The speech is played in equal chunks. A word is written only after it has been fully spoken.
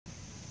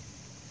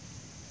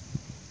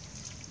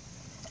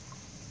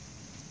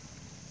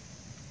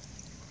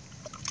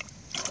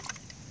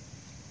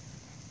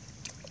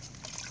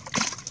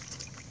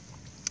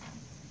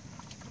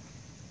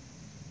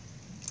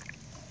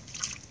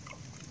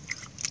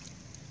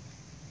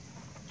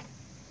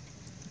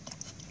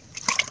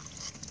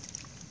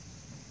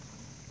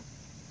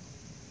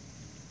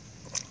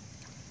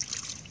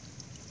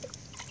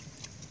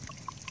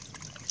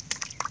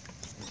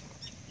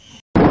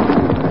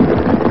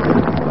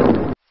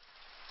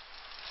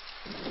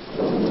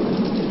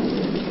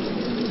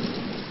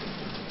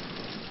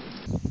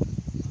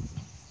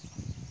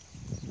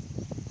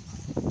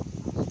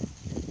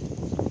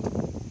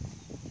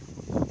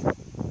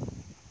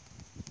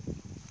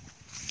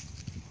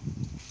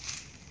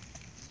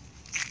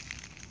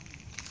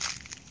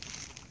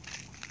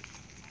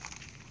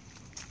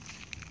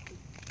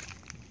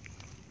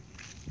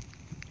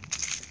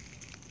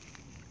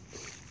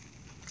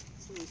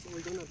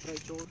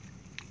chốt.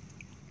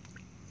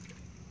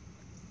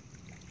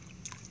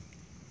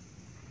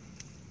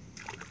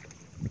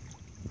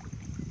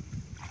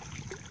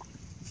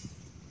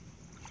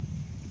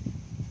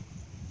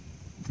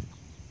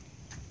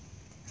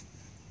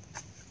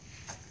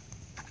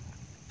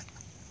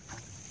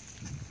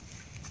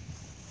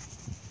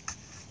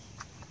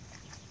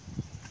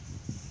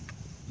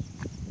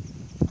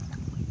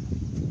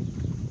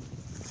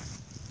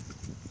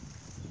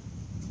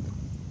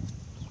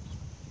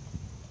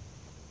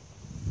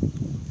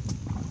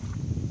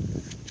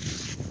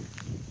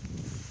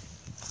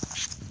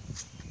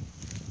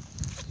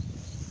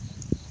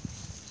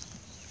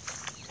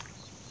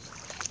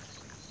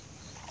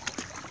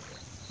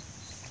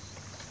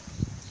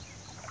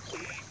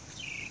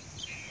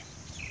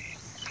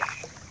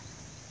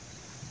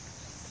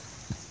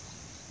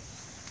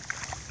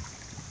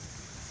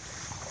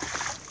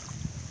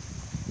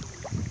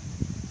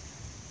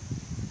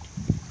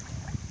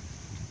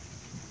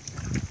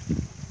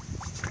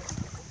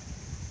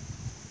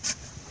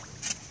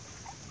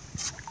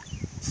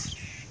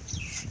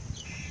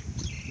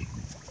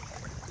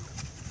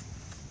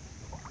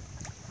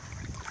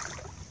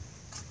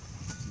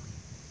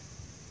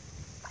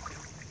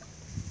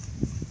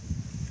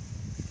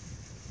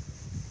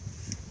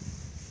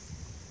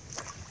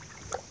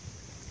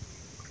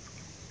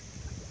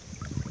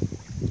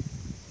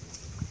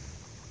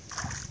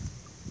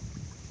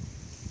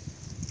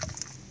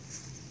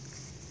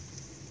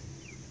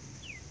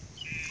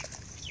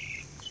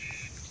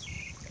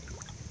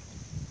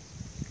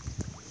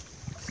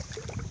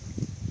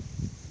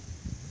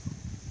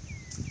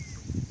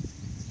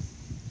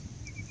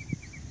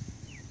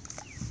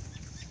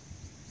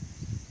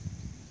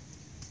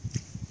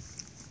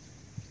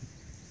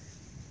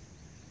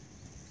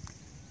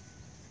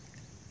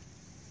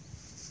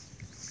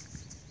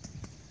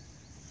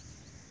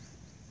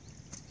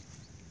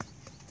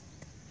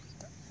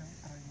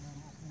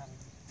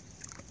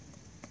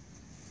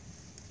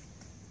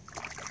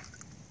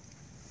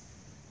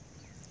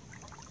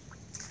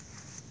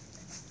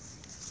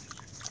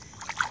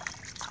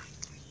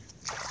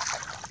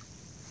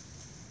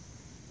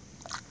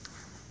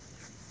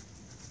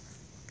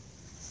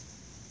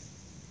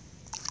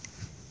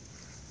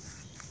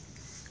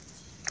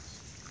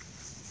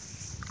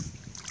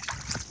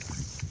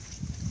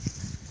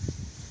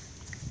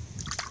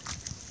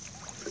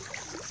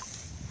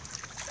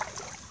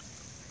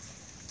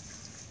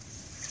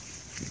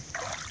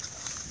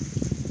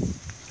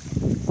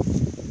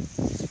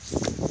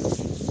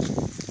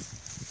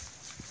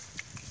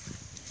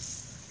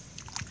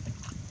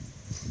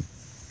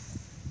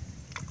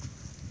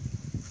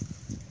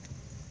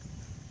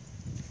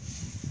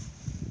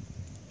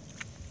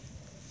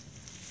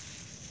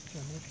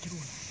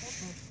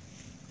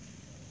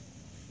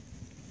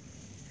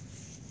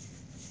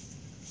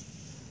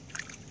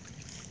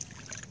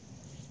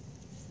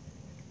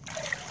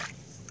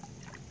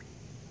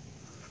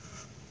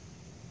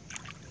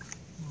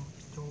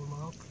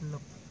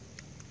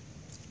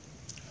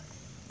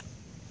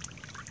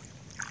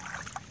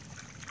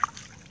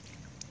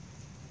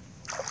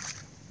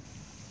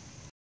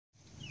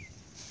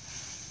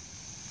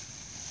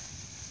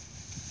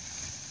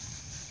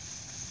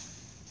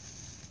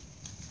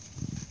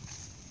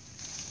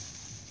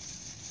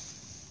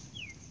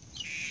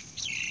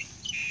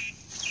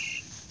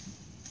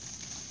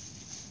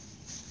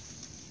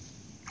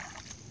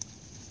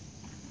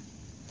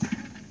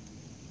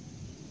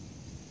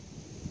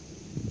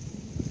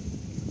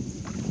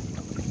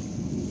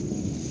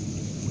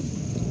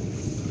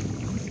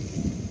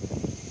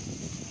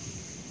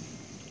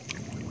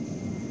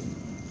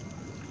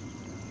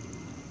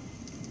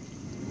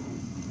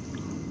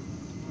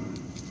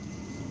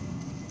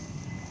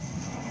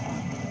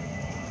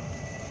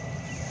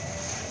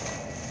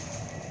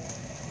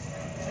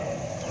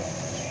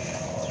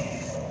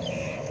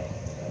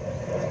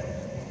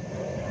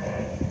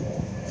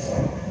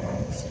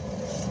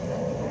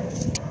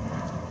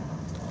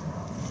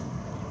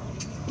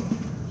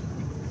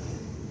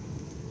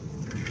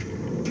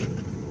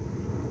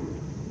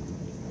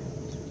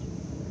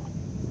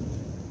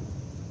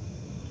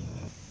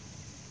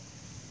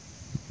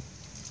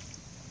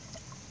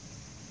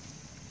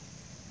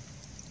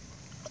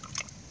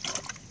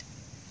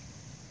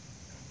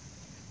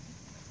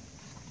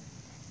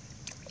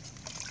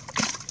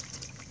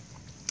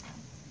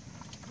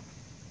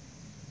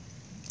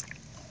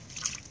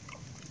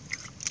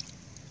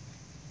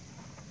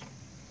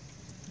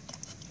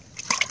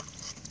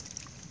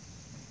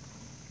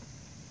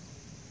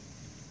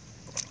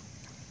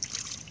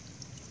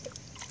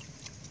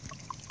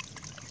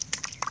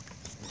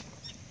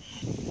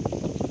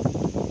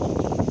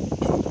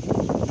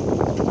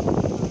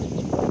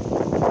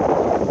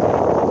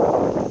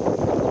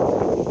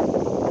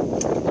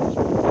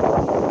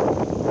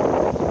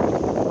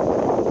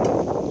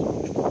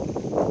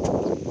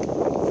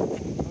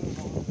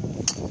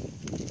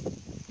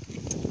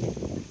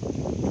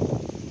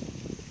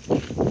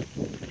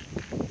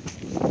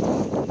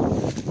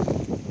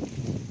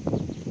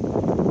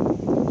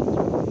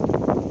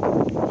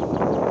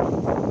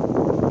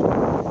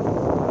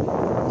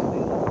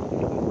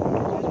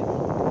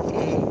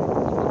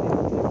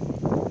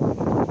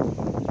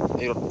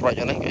 rụt bọt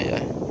cho nó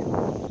cái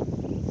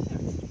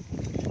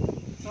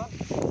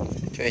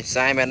chơi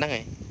sai men đó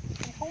này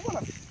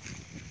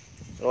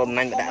rồi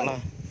nãy đã lo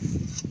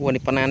quần đi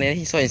pan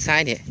này xoay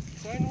sai nè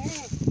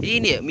ý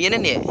nè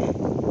miếng nè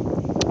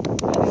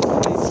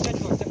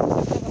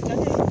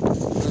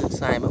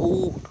sai mà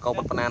cầu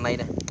bật pan này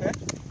nè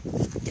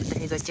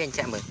hay tôi chen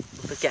chạm rồi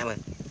tôi chạm rồi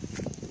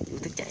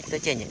tôi chạy tôi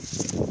chen nhỉ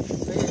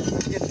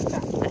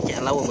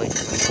chạm lâu rồi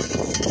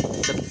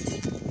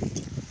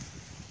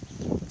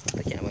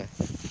tôi chạm rồi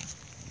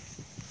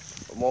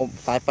một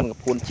tai phầnกับ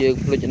พูนchưa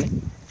luôn chứ này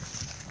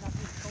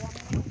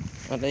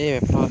ở đây về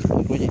pha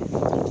cái gì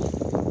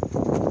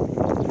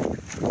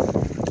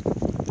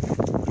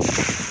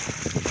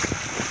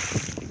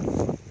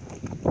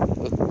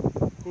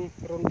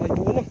rôn tay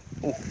bún không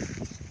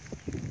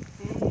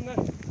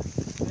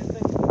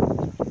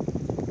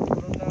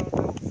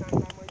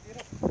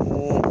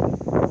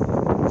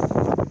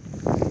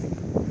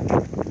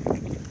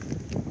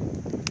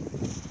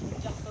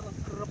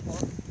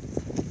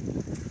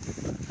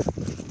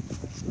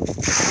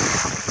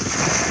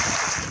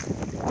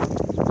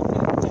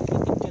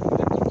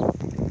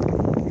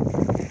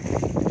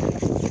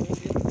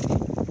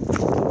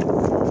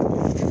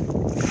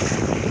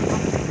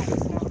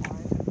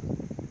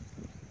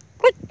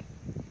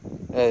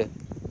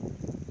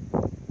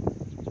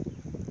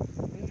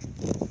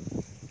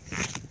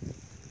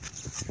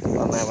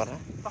con này vào đó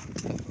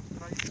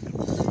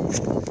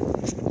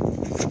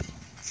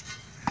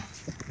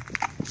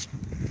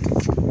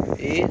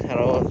ý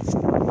thằng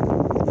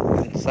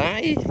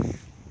sai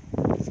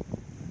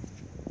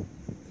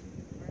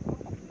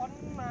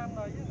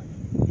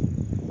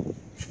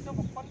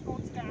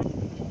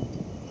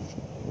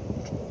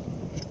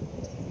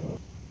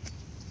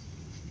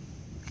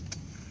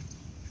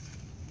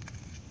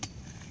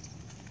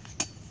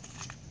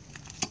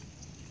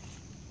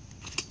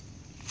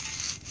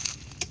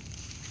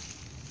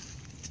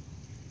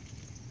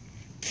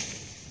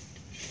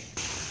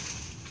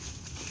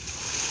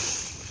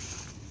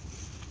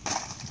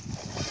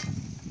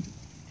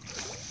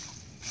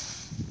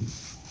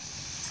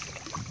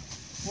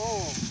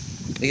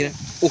đi đây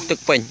tức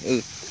penh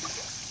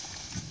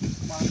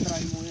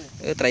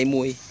trai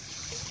mùi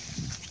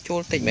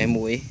chôn tịnh mẹ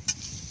mùi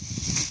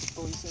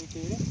tôi sẽ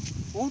chế đấy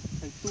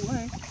thầy tu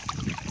hay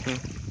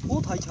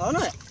thầy chớ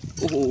này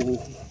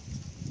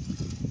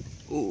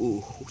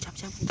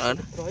chắp tớ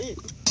đấy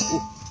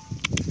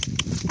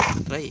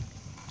đấy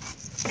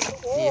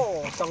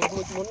xong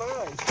tôi muốn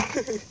nói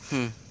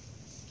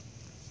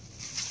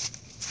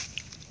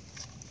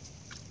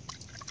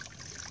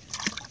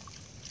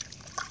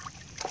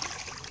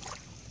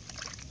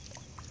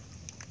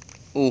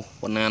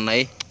con nan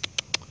này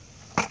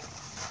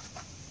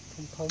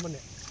không thâu mà nè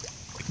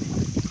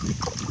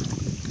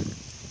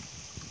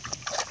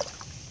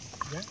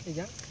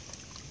dắt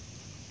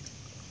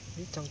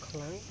đi trong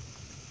kháng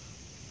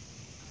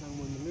làm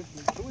mình nước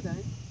mình túi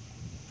đấy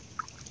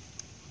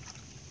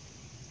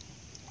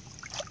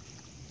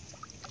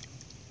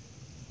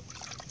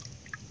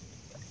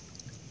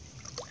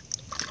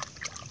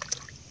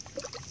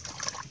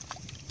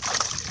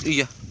đi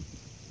kìa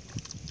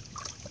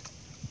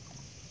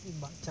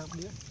bạn chạm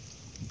đĩa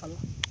ăn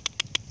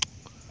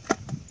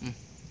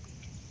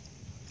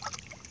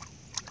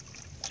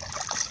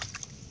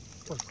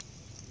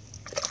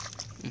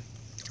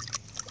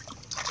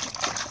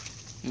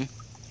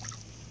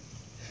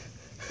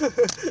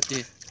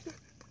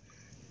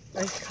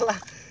đây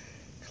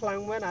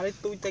khlang mấy nào đấy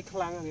tôi tay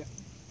khlang rồi kìa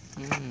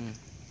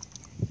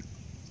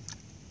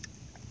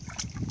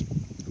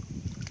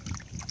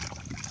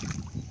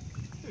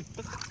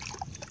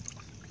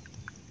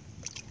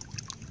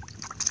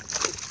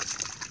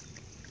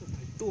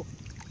tua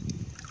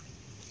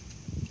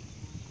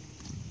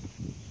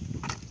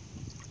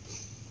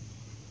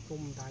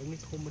thùng đại mới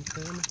thùng mình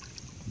thế này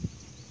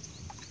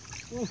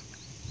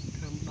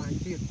làm đại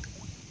tiền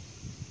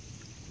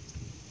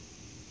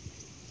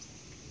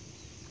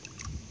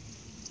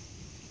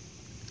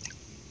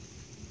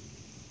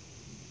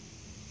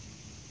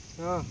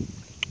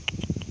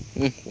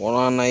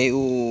con này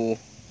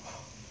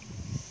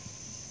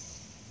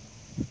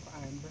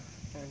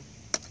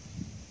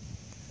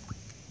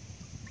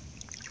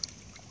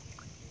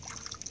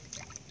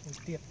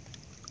tiệt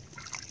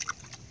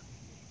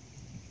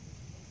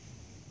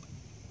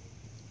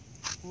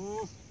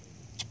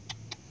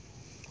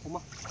không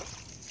à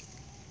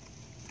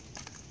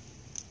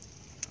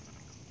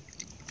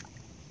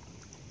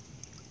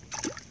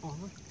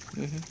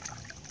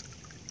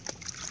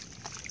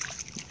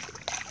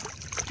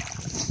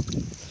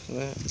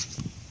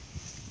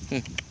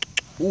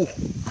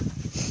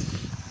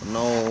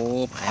nó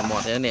phải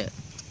một thế nè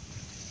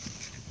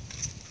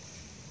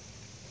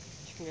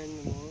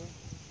nhanh rồi